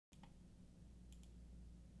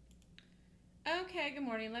Okay, good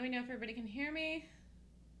morning. Let me know if everybody can hear me.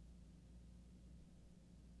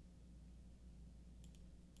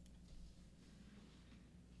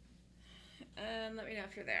 And let me know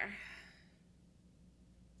if you're there.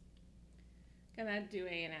 Gonna do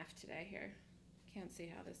A and F today here. Can't see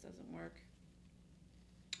how this doesn't work.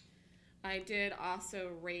 I did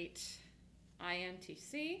also rate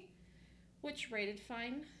INTC, which rated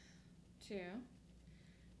fine too.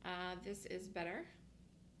 This is better.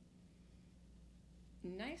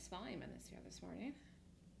 Nice volume in this here this morning.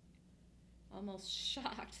 Almost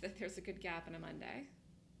shocked that there's a good gap on a Monday.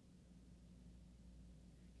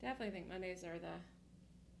 Definitely think Mondays are the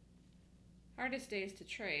hardest days to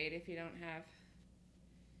trade if you don't have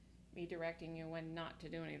me directing you when not to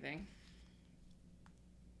do anything.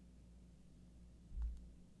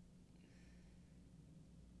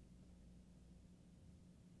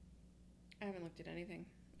 I haven't looked at anything.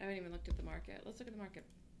 I haven't even looked at the market. Let's look at the market.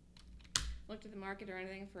 Looked at the market or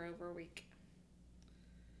anything for over a week.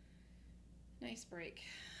 Nice break.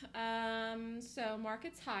 So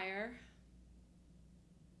market's higher.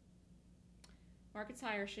 Market's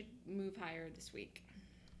higher should move higher this week.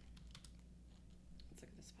 Let's look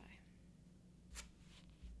at the SPY.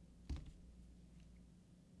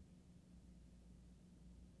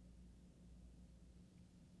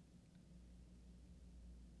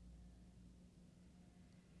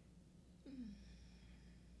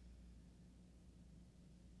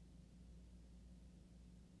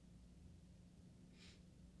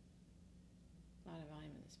 A lot of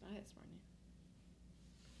volume in the SPY this morning.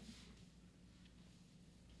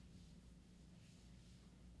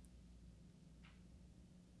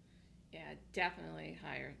 Yeah, definitely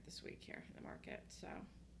higher this week here in the market. So,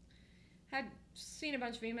 had seen a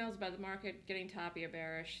bunch of emails about the market getting toppy or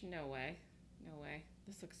bearish. No way. No way.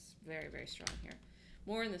 This looks very, very strong here.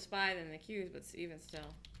 More in the SPY than the Qs, but even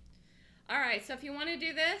still. All right, so if you want to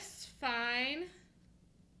do this, fine.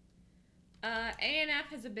 A&F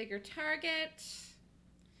has a bigger target.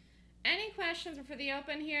 Any questions for the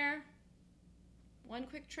open here? One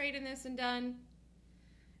quick trade in this and done.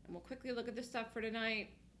 And we'll quickly look at the stuff for tonight.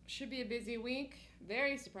 Should be a busy week.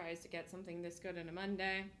 Very surprised to get something this good on a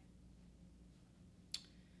Monday.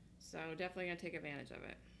 So definitely going to take advantage of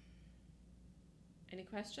it. Any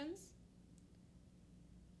questions?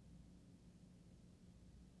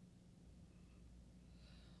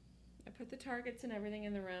 I put the targets and everything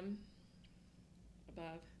in the room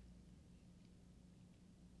above.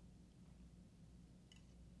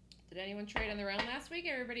 Did anyone trade on their own last week?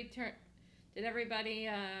 Did everybody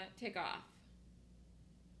take off?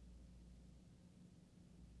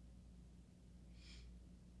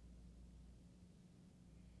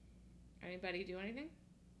 Anybody do anything?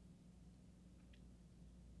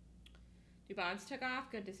 DuBon's took off.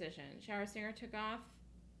 Good decision. Shower Singer took off.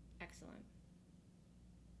 Excellent.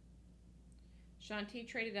 Shanti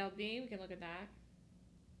traded LB. We can look at that.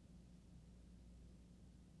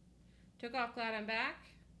 Took off. Glad I'm back.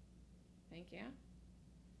 Thank you.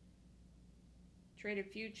 Traded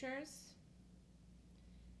futures.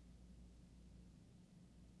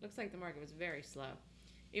 Looks like the market was very slow.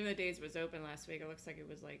 Even the days it was open last week, it looks like it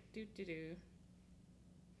was like doo-doo-doo.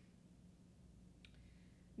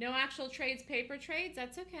 No actual trades, paper trades.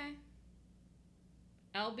 That's okay.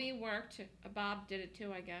 LB worked. Bob did it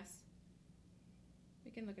too, I guess.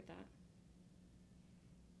 We can look at that.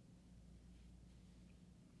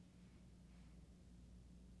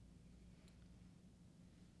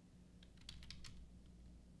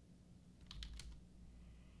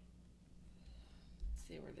 Let's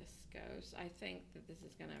see where this goes. I think that this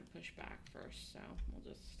is going to push back first, so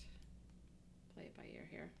we'll just play it by ear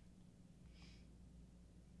here.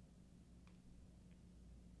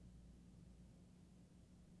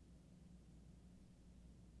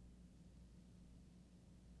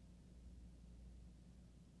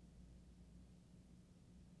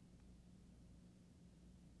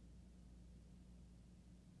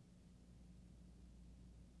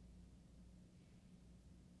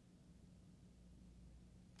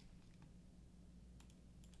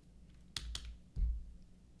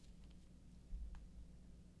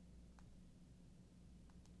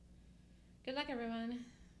 Good luck, everyone.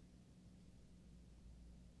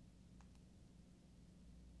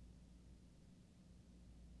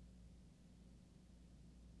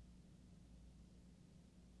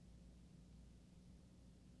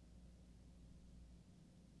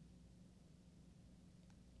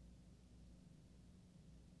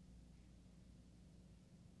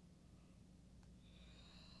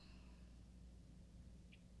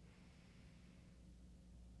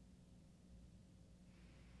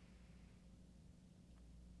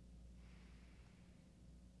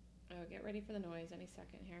 get ready for the noise any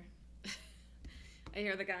second here. I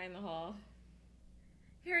hear the guy in the hall.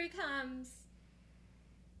 Here he comes.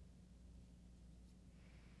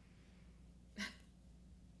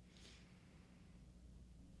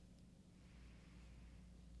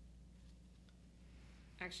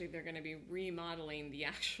 Actually, they're going to be remodeling the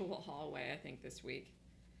actual hallway, I think, this week.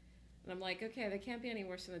 And I'm like, okay, they can't be any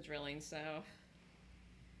worse than the drilling, so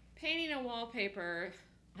painting a wallpaper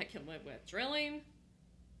I can live with. Drilling,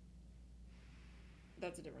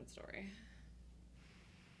 that's a different story.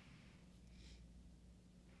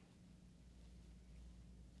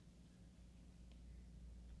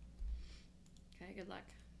 Okay, good luck.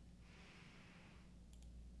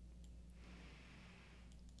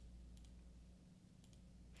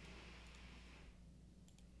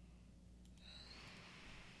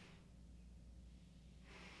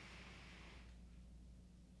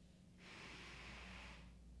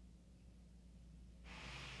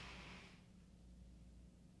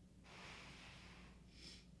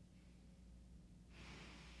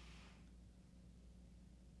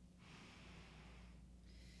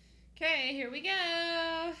 Okay, here we go.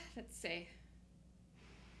 Let's see.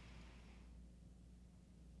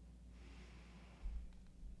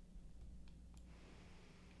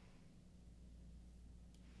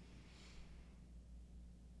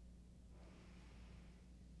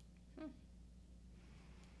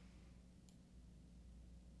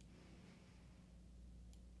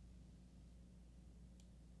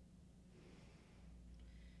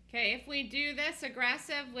 Okay, if we do this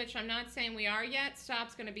aggressive, which I'm not saying we are yet,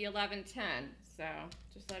 stop's going to be 11.10. So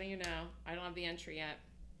just letting you know, I don't have the entry yet.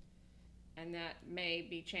 And that may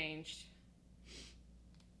be changed.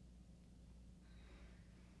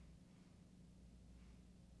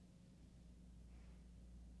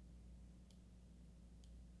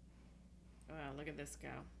 Wow, look at this go.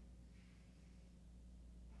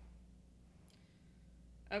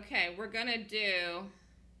 Okay, we're going to do...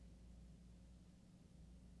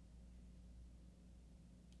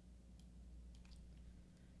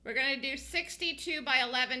 We're going to do 62 by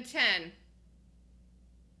 11.10.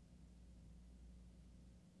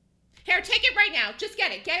 Here, take it right now. Just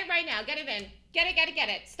get it. Get it right now. Get it in. Get it, get it, get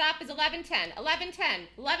it. Stop is 11.10. 11.10.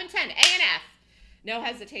 11.10. A and F. No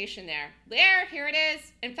hesitation there. There, here it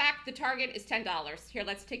is. In fact, the target is $10. Here,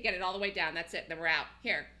 let's get it all the way down. That's it. Then we're out.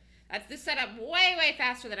 Here. That's this set up way, way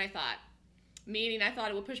faster than I thought. Meaning I thought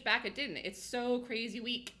it would push back. It didn't. It's so crazy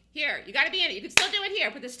weak. Here, you got to be in it. You can still do it here.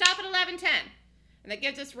 Put the stop at 11.10. And that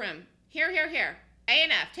gives us room. Here, here, here. A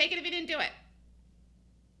and F. Take it if you didn't do it.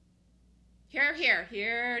 Here, here,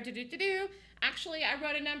 here. Do. Actually, I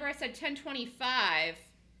wrote a number. I said 1025.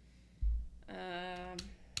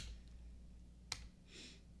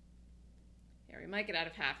 Here, we might get out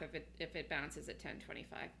of half if it bounces at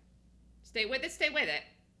 1025. Stay with it. Stay with it.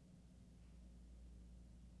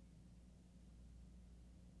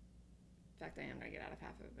 In fact, I am going to get out of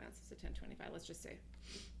half if it bounces at 1025. Let's just see.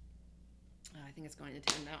 Oh, I think it's going to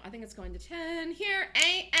 10 though. I think it's going to 10. Here,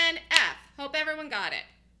 A and F. Hope everyone got it.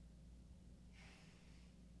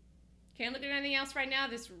 Can't look at anything else right now.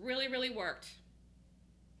 This really, really worked.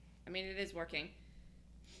 I mean, it is working.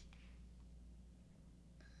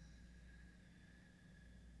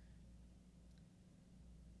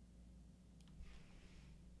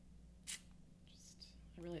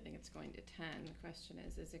 I really think it's going to 10. The question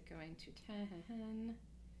is it going to 10?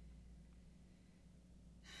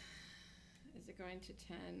 Is it going to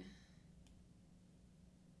 10?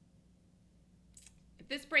 If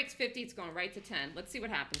this breaks 50, it's going right to 10. Let's see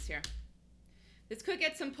what happens here. This could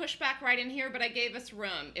get some pushback right in here, but I gave us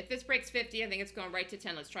room. If this breaks 50, I think it's going right to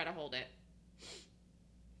 10. Let's try to hold it.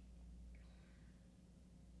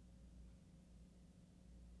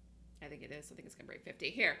 I think it is. I think it's going to break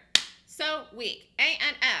 50. Here. So weak. A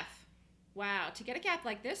and F. Wow. To get a gap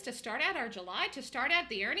like this, to start out our July, to start out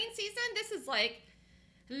the earnings season, this is like...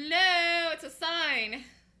 Hello, it's a sign.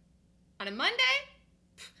 On a Monday?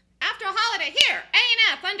 After a holiday, here, A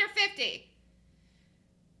and F, under 50.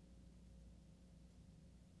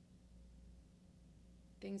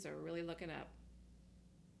 Things are really looking up.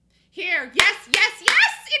 Here, yes, yes,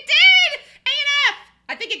 yes, it did! A and F.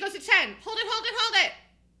 I think it goes to 10. Hold it, hold it, hold it.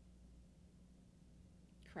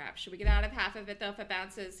 Crap, should we get out of half of it, though, if it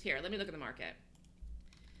bounces? Here, let me look at the market.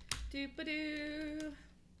 Doop-a-doo.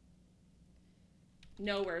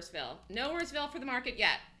 Nowheresville. Nowheresville for the market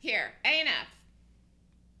yet. Here, A and F.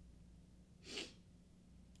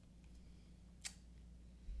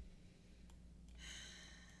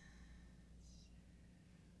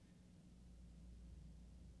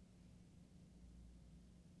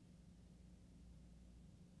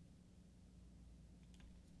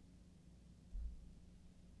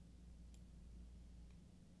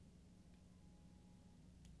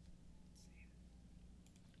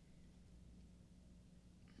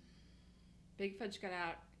 Big fudge got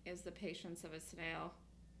out is the patience of a snail.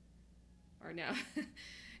 Or no. Wait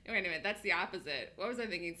a minute, that's the opposite. What was I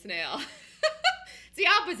thinking? Snail. It's the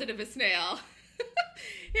opposite of a snail.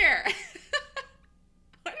 Here.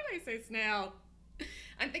 Why did I say snail?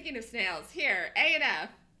 I'm thinking of snails. Here, A and F.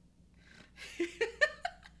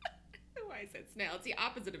 Why I said snail. It's the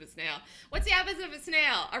opposite of a snail. What's the opposite of a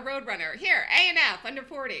snail? A roadrunner. Here, A and F, under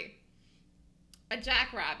 40. A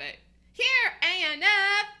jackrabbit. Here, A and F.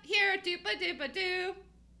 Here, doopa-doopa-doo.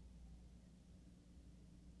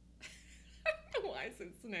 Why is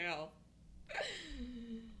it snail?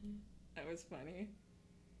 That was funny.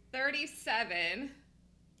 37.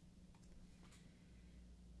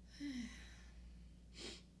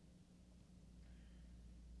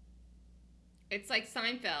 It's like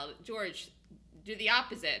Seinfeld. George, do the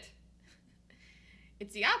opposite.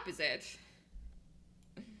 It's the opposite.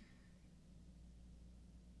 37.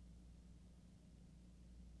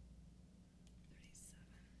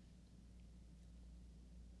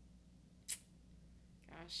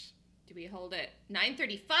 Gosh, do we hold it?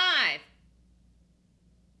 9:35.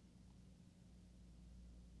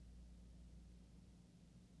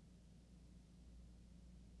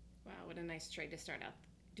 Wow, what a nice trade to start out.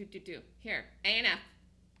 Here, A and F.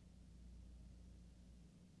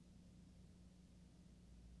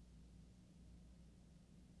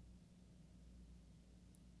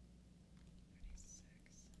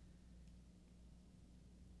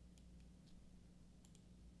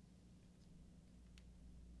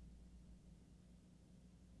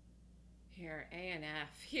 Here, A and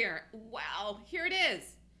F. Here, wow, here it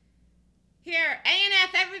is. Here, A and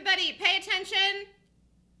F, everybody, pay attention.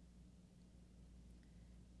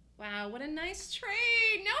 Wow, what a nice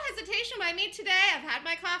trade. No hesitation by me today. I've had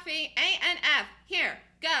my coffee. A and F. Here,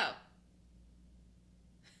 go.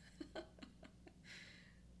 All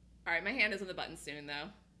right, my hand is on the button soon,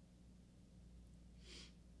 though.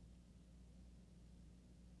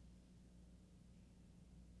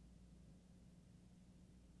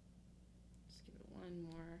 Just give it one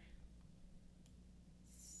more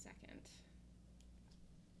second.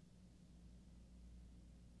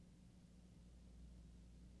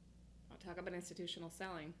 Talk about institutional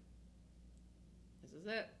selling. This is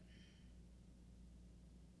it.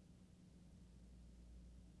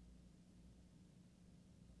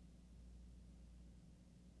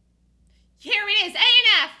 Here it is, A and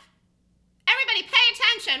F. Everybody pay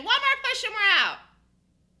attention. One more push and we're out.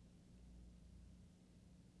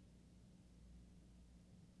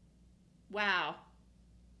 Wow.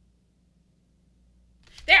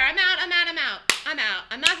 There, I'm out.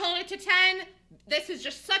 I'm not holding it to 10. This is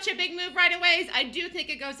just such a big move right away. I do think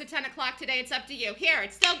it goes to 10 o'clock today. It's up to you. Here,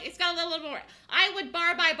 it's got a little more. I would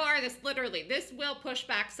bar by bar this literally. This will push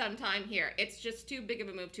back sometime here. It's just too big of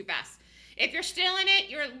a move, too fast. If you're still in it,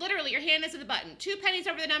 you're literally, your hand is at the button. 2 pennies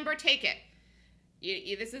over the number, take it.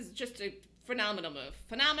 This is just a phenomenal move.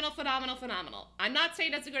 Phenomenal, phenomenal, phenomenal. I'm not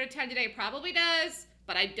saying it doesn't go to 10 today. Probably does,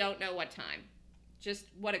 but I don't know what time. Just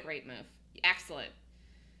what a great move. Excellent.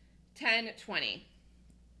 10, 20.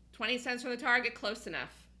 20 cents for the target, close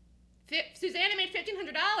enough. Susanna made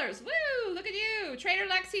 $1,500. Woo, look at you. Trader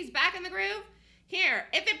Lexi's back in the groove. Here,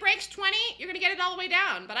 if it breaks 20, you're going to get it all the way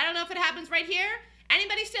down. But I don't know if it happens right here.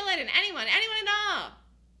 Anybody still in it? Anyone at all?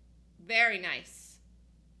 Very nice.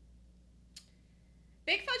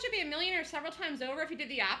 Big Fudge would be a millionaire several times over if you did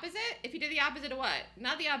the opposite. If you did the opposite of what?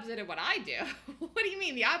 Not the opposite of what I do. What do you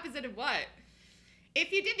mean, the opposite of what?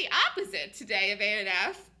 If you did the opposite today of A and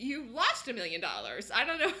F, you lost $1 million. I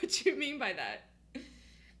don't know what you mean by that.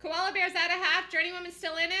 Koala Bear's out of half. Journey Woman's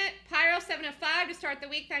still in it. Pyro 705 to start the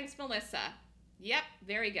week. Thanks, Melissa. Yep,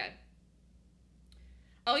 very good.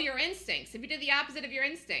 Oh, your instincts. If you did the opposite of your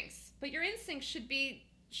instincts. But your instincts should be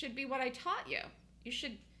what I taught you.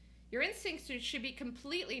 Your instincts should be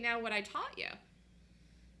completely now what I taught you.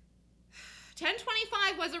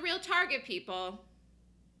 1025 was a real target, people.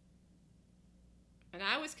 And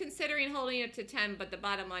I was considering holding it to 10, but the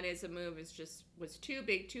bottom line is the move was too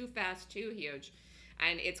big, too fast, too huge.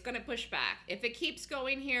 And it's going to push back. If it keeps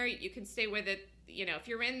going here, you can stay with it. You know, if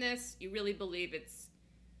you're in this, you really believe it's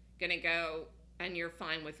going to go, and you're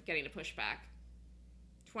fine with getting a pushback.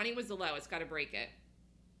 20 was the low. It's got to break it.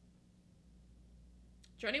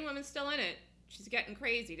 Journey Woman's still in it. She's getting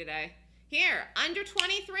crazy today. Here, under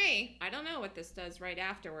 23. I don't know what this does right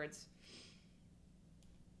afterwards.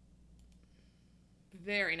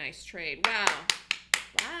 Very nice trade. Wow.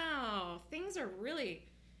 Wow. Things are really...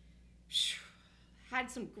 Had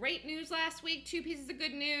some great news last week. 2 pieces of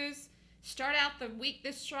good news. Start out the week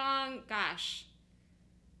this strong. Gosh.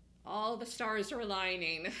 All the stars are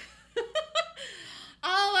aligning.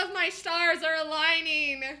 All of my stars are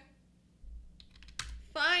aligning.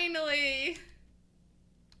 Finally.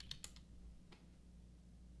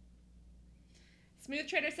 Smooth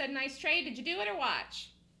Trader said, nice trade. Did you do it or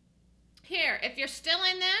watch? Here, if you're still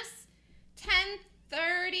in this,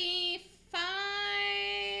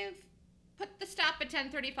 10:35. Put the stop at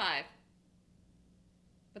 10:35.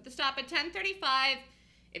 Put the stop at 10:35.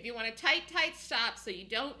 If you want a tight stop so you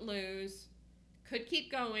don't lose. Could keep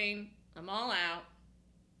going. I'm all out.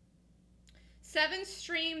 7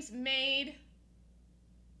 streams made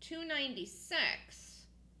 296.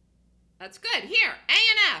 That's good. Here, A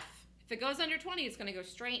and F. If it goes under 20, it's going to go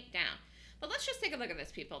straight down. But let's just take a look at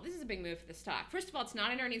this, people. This is a big move for the stock. First of all, it's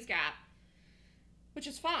not an earnings gap, which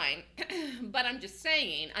is fine. But I'm just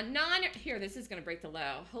saying, here, this is going to break the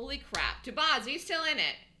low. Holy crap. Dubaz, are you still in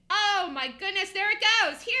it? Oh my goodness, there it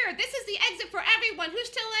goes. Here, this is the exit for everyone. Who's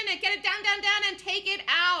still in it? Get it down, down, down, and take it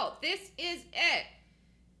out. This is it.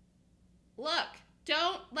 Look,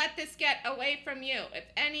 don't let this get away from you.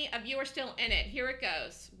 If any of you are still in it, here it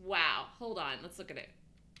goes. Wow. Hold on. Let's look at it.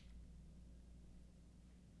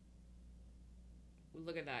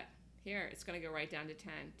 Look at that. Here, it's going to go right down to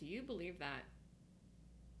 10. Do you believe that?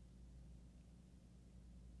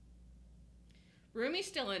 Rumi's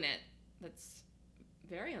still in it. That's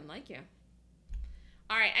very unlike you.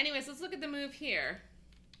 All right, anyways, let's look at the move here.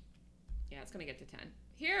 Yeah, it's going to get to 10.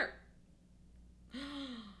 Here.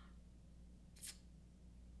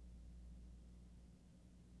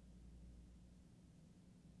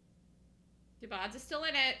 Dubaz is still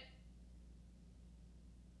in it.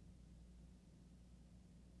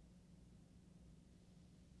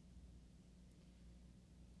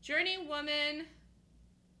 Journeywoman,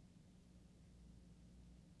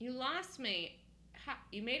 you lost me. How,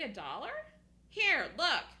 you made $1? Here,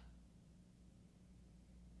 look.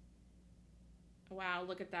 Wow,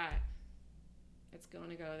 look at that. It's going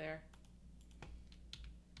to go there.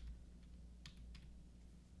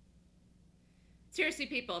 Seriously,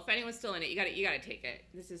 people, if anyone's still in it, you gotta take it.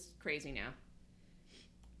 This is crazy now.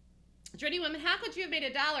 Journeywoman, how could you have made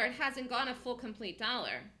 $1? It hasn't gone a full complete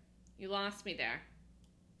dollar. You lost me there.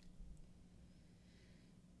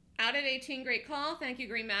 Out at 18, great call. Thank you,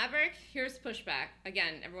 Green Maverick. Here's pushback.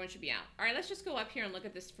 Again, everyone should be out. All right, let's just go up here and look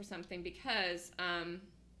at this for something because,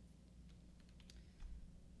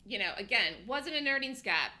 you know, again, wasn't an earnings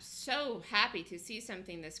gap. So happy to see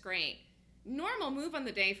something this great. Normal move on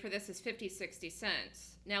the day for this is 50, 60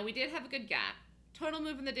 cents. Now, we did have a good gap. Total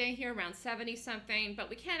move in the day here around 70 something, but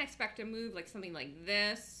we can't expect a move like something like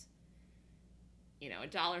this. You know,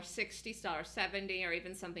 $1.60, $1.70, or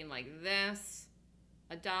even something like this.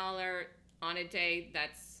 $1 on a day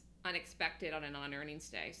that's unexpected on a non-earnings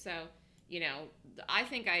day. So, you know, I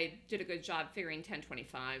think I did a good job figuring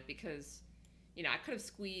 10.25 because, you know, I could have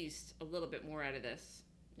squeezed a little bit more out of this,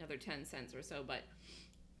 another 10 cents or so, but,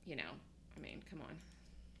 you know, I mean, come on.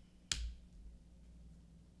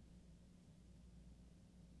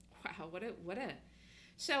 Wow, what a.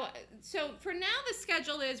 So for now, the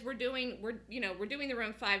schedule is we're doing the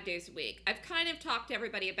room 5 days a week. I've kind of talked to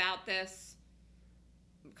everybody about this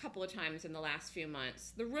a couple of times in the last few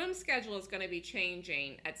months. The room schedule is going to be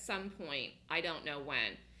changing at some point. I don't know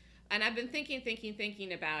when. And I've been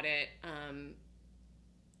thinking about it.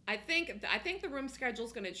 I think the room schedule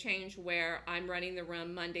is going to change where I'm running the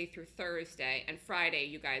room Monday through Thursday, and Friday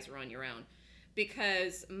you guys are on your own.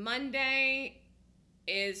 Because Monday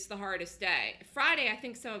is the hardest day. Friday, I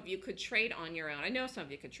think some of you could trade on your own. I know some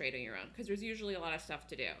of you could trade on your own because there's usually a lot of stuff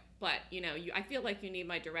to do. But, you know, I feel like you need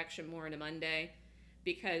my direction more on a Monday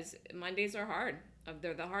because Mondays are hard.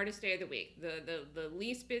 They're the hardest day of the week. The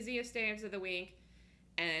least busiest days of the week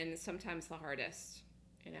and sometimes the hardest,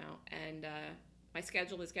 you know. And my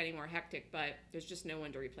schedule is getting more hectic, but there's just no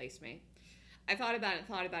one to replace me. I thought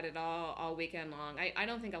about it all weekend long. I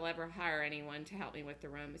don't think I'll ever hire anyone to help me with the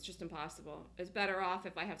room. It's just impossible. It's better off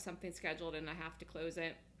if I have something scheduled and I have to close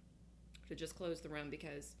it, to just close the room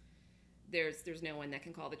because there's no one that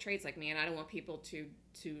can call the trades like me, and I don't want people to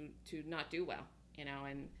not do well, you know.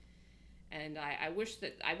 And I wish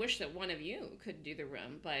that one of you could do the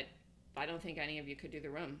room, but I don't think any of you could do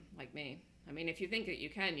the room like me. I mean, if you think that you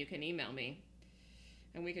can email me.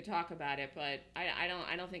 And we could talk about it, but I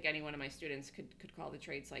don't think any one of my students could call the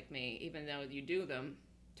trades like me, even though you do them.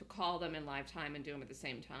 To call them in live time and do them at the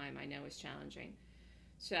same time, I know is challenging.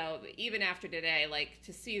 So even after today, like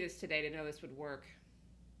to see this today, to know this would work,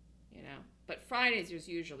 you know. But Fridays, there's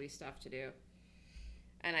usually stuff to do.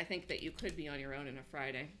 And I think that you could be on your own on a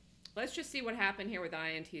Friday. Let's just see what happened here with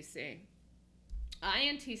INTC.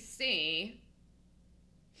 INTC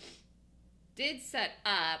did set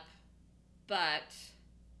up, but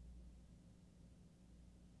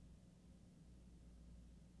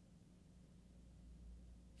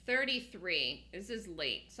 33. This is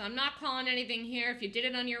late. So I'm not calling anything here. If you did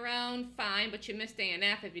it on your own, fine, but you missed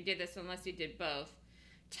ANF if you did this unless you did both.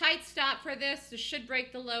 Tight stop for this. This should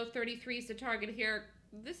break the low. 33 is the target here.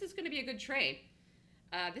 This is going to be a good trade.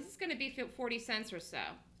 This is going to be 40 cents or so.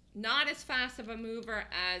 Not as fast of a mover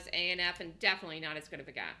as ANF and definitely not as good of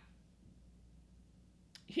a gap.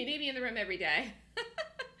 You need me in the room every day.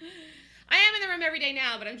 I am in the room every day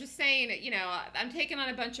now, but I'm just saying, you know, I'm taking on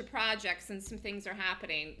a bunch of projects and some things are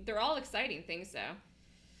happening. They're all exciting things, though.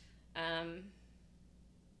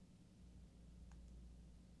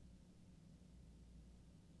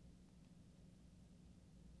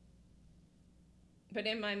 But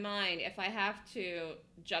in my mind, if I have to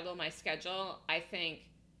juggle my schedule, I think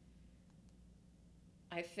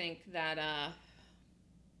that I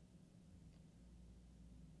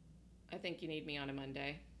think you need me on a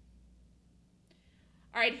Monday.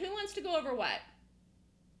 All right, who wants to go over what?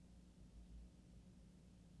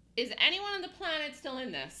 Is anyone on the planet still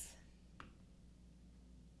in this?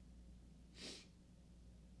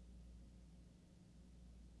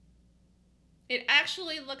 It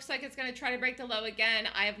actually looks like it's going to try to break the low again.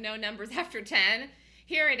 I have no numbers after 10.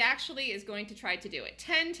 Here it actually is going to try to do it.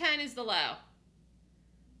 10.10 is the low.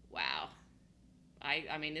 Wow.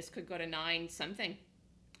 I mean, this could go to 9 something.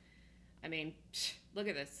 I mean, look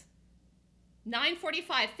at this.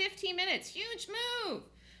 9:45, 15 minutes, huge move.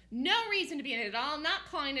 No reason to be in it at all. Not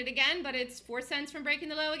calling it again, but it's 4 cents from breaking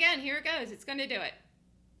the low again. Here it goes. It's going to do it.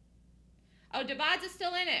 Oh, Dabad's is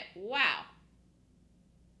still in it. Wow.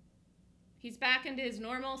 He's back into his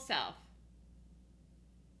normal self.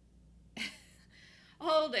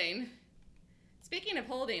 Holding. Speaking of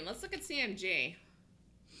holding, let's look at CMG.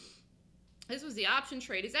 This was the option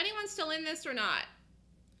trade. Is anyone still in this or not?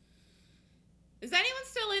 Is anyone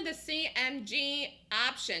still in the CMG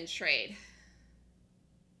option trade?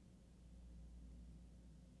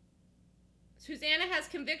 Susanna has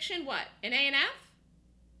conviction, what? In ANF?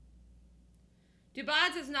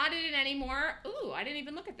 Dabad's is not in it anymore. Ooh, I didn't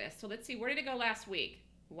even look at this. So let's see, where did it go last week?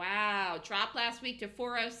 Wow, dropped last week to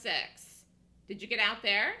 406. Did you get out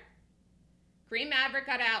there? Green Maverick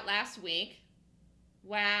got out last week.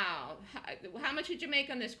 Wow, how much did you make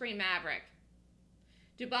on this Green Maverick?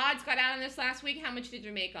 Dabad's got out on this last week. How much did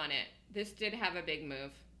you make on it? This did have a big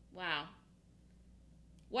move. Wow.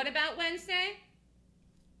 What about Wednesday?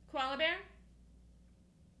 Koala Bear?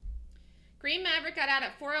 Green Maverick got out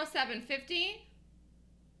at 407.50.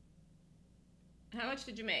 How much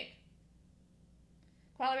did you make?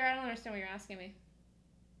 Koala Bear, I don't understand what you're asking me.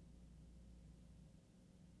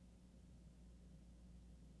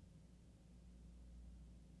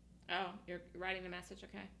 Oh, you're writing the message,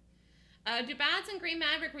 okay. Dabad's and Green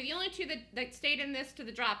Maverick were the only two that stayed in this to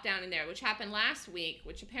the drop down in there, which happened last week,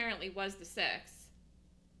 which apparently was the 6.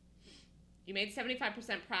 You made 75%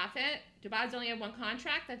 profit. Dabad's only had 1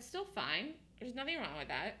 contract. That's still fine. There's nothing wrong with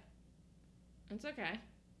that. It's okay.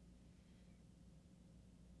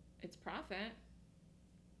 It's profit.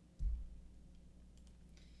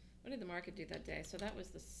 What did the market do that day? So that was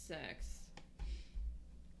the 6.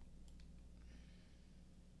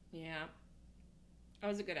 Yeah. That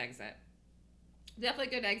was a good exit.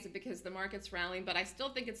 Definitely a good exit because the market's rallying, but I still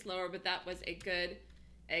think it's lower, but that was a good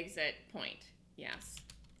exit point. Yes,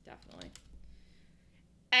 definitely.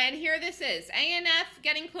 And here this is. ANF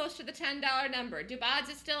getting close to the $10 number. Dabad's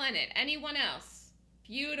is still in it. Anyone else?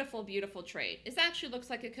 Beautiful, beautiful trade. This actually looks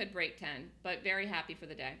like it could break 10, but very happy for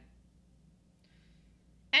the day.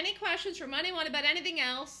 Any questions from anyone about anything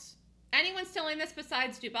else? Anyone still in this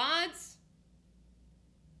besides Dabad's?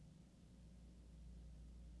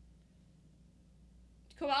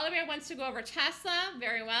 Koala Bear wants to go over Tesla.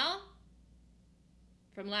 Very well.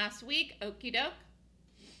 From last week. Okie doke.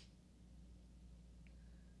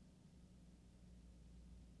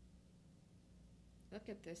 Look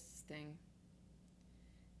at this thing.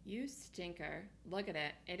 You stinker. Look at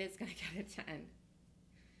it. It is going to get a 10.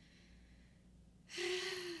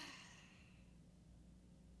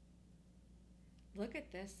 Look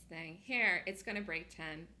at this thing. Here, it's going to break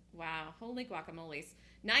 10. Wow. Holy guacamoles.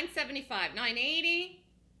 975, 980.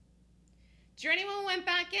 Journeyman went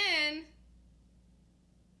back in.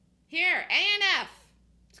 Here, ANF.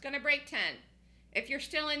 It's going to break 10. If you're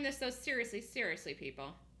still in this, though, seriously, seriously,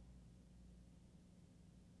 people.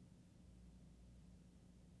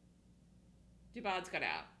 Dabad's got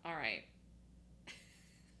out. All right.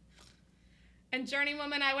 And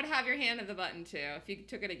Journeywoman, I would have your hand on the button, too, if you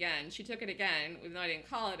took it again. She took it again, even though I didn't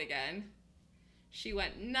call it again. She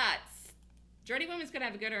went nuts. Journeywoman's going to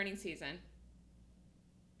have a good earnings season.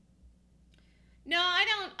 No,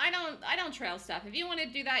 I don't trail stuff. If you want to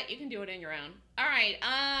do that, you can do it in your own. All right.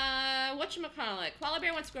 Whatchamacallit? Koala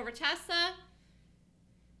Bear wants to go over Tesla.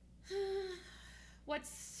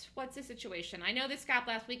 What's the situation? I know this gap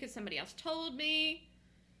last week because somebody else told me.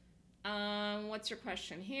 What's your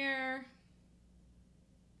question here?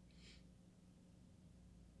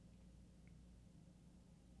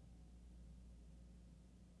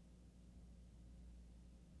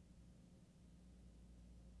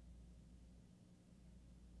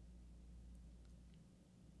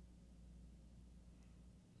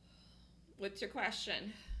 What's your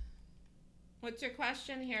question? What's your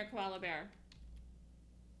question here, Koala Bear?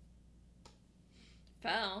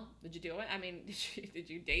 Fell. Did you do it? I mean, did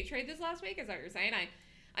you day trade this last week? Is that what you're saying?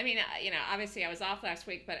 I mean, you know, obviously I was off last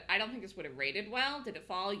week, but I don't think this would have rated well. Did it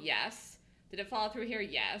fall? Yes. Did it fall through here?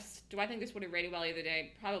 Yes. Do I think this would have rated well either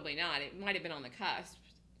day? Probably not. It might have been on the cusp.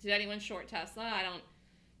 Did anyone short Tesla? I don't.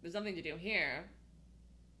 There's nothing to do here.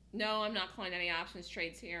 No, I'm not calling any options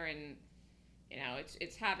trades here, and you know,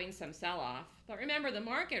 it's having some sell-off. But remember, the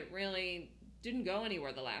market really didn't go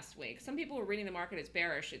anywhere the last week. Some people were reading the market as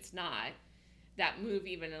bearish. It's not. That move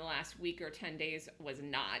even in the last week or 10 days was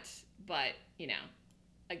not. But, you know,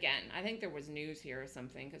 again, I think there was news here or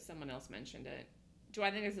something because someone else mentioned it. Do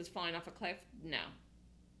I think this is falling off a cliff? No.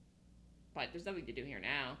 But there's nothing to do here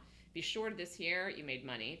now. If you shorted this here, you made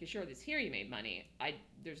money. If you shorted this here, you made money.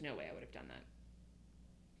 There's no way I would have done that.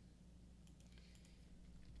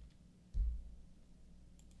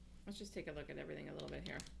 Let's just take a look at everything a little bit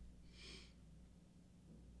here.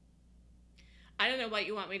 I don't know what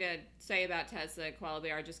you want me to say about Tesla, Koala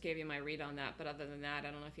Bear. I just gave you my read on that. But other than that,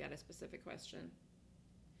 I don't know if you had a specific question.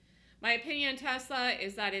 My opinion on Tesla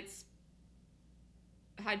is that it's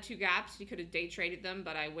had two gaps. You could have day traded them,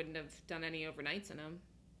 but I wouldn't have done any overnights in them.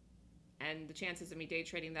 And the chances of me day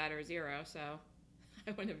trading that are 0, so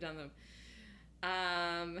I wouldn't have done them.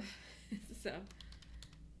 So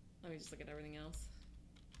let me just look at everything else.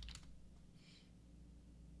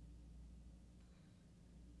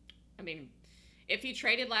 I mean, if you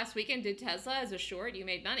traded last weekend, did Tesla as a short, you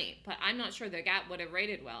made money. But I'm not sure the gap would have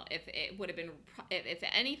rated well. If it would have been, if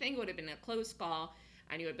anything, would have been a close call,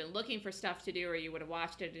 and you would have been looking for stuff to do, or you would have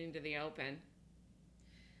watched it into the open.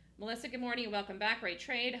 Melissa, good morning and welcome back. Great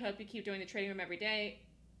trade. Hope you keep doing the trading room every day.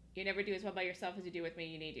 You never do as well by yourself as you do with me.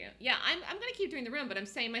 You need you. Yeah, I'm going to keep doing the room, but I'm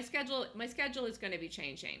saying my schedule is going to be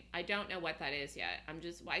changing. I don't know what that is yet. I've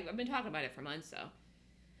been talking about it for months, so.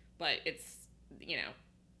 But it's, you know,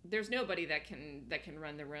 there's nobody that can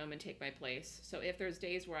run the room and take my place. So if there's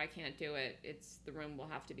days where I can't do it, the room will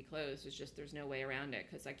have to be closed. It's just there's no way around it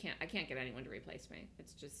because I can't get anyone to replace me.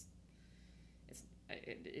 It's just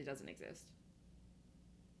it doesn't exist.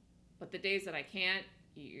 But the days that I can't,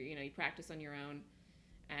 you know, you practice on your own,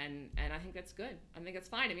 and I think that's good. I think that's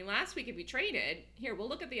fine. I mean, last week if you traded, here we'll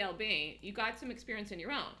look at the LB. You got some experience on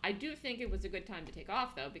your own. I do think it was a good time to take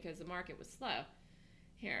off though because the market was slow.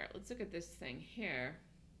 Here, let's look at this thing here.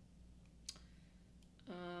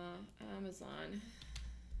 Amazon.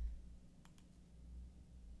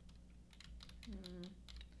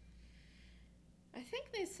 I think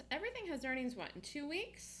everything has earnings, what, in 2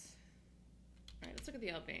 weeks? All right, let's look at the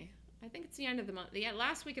LB. I think it's the end of the month. The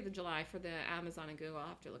last week of the July for the Amazon and Google. I'll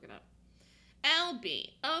have to look it up. LB.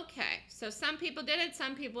 Okay, so some people did it,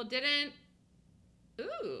 some people didn't.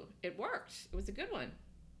 Ooh, it worked. It was a good one.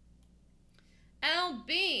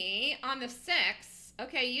 LB on the 6th.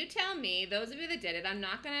 Okay, you tell me, those of you that did it, I'm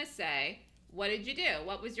not going to say, what did you do?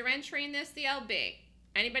 What was your entry in this, the LB?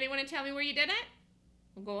 Anybody want to tell me where you did it?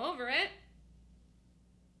 We'll go over it.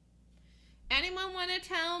 Anyone want to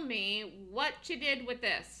tell me what you did with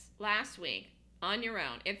this last week on your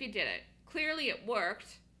own, if you did it? Clearly it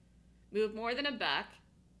worked. Moved more than $1.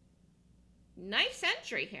 Nice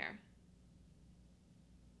entry here.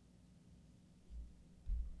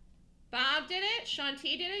 Bob did it.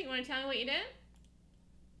 Shanti did it. You want to tell me what you did?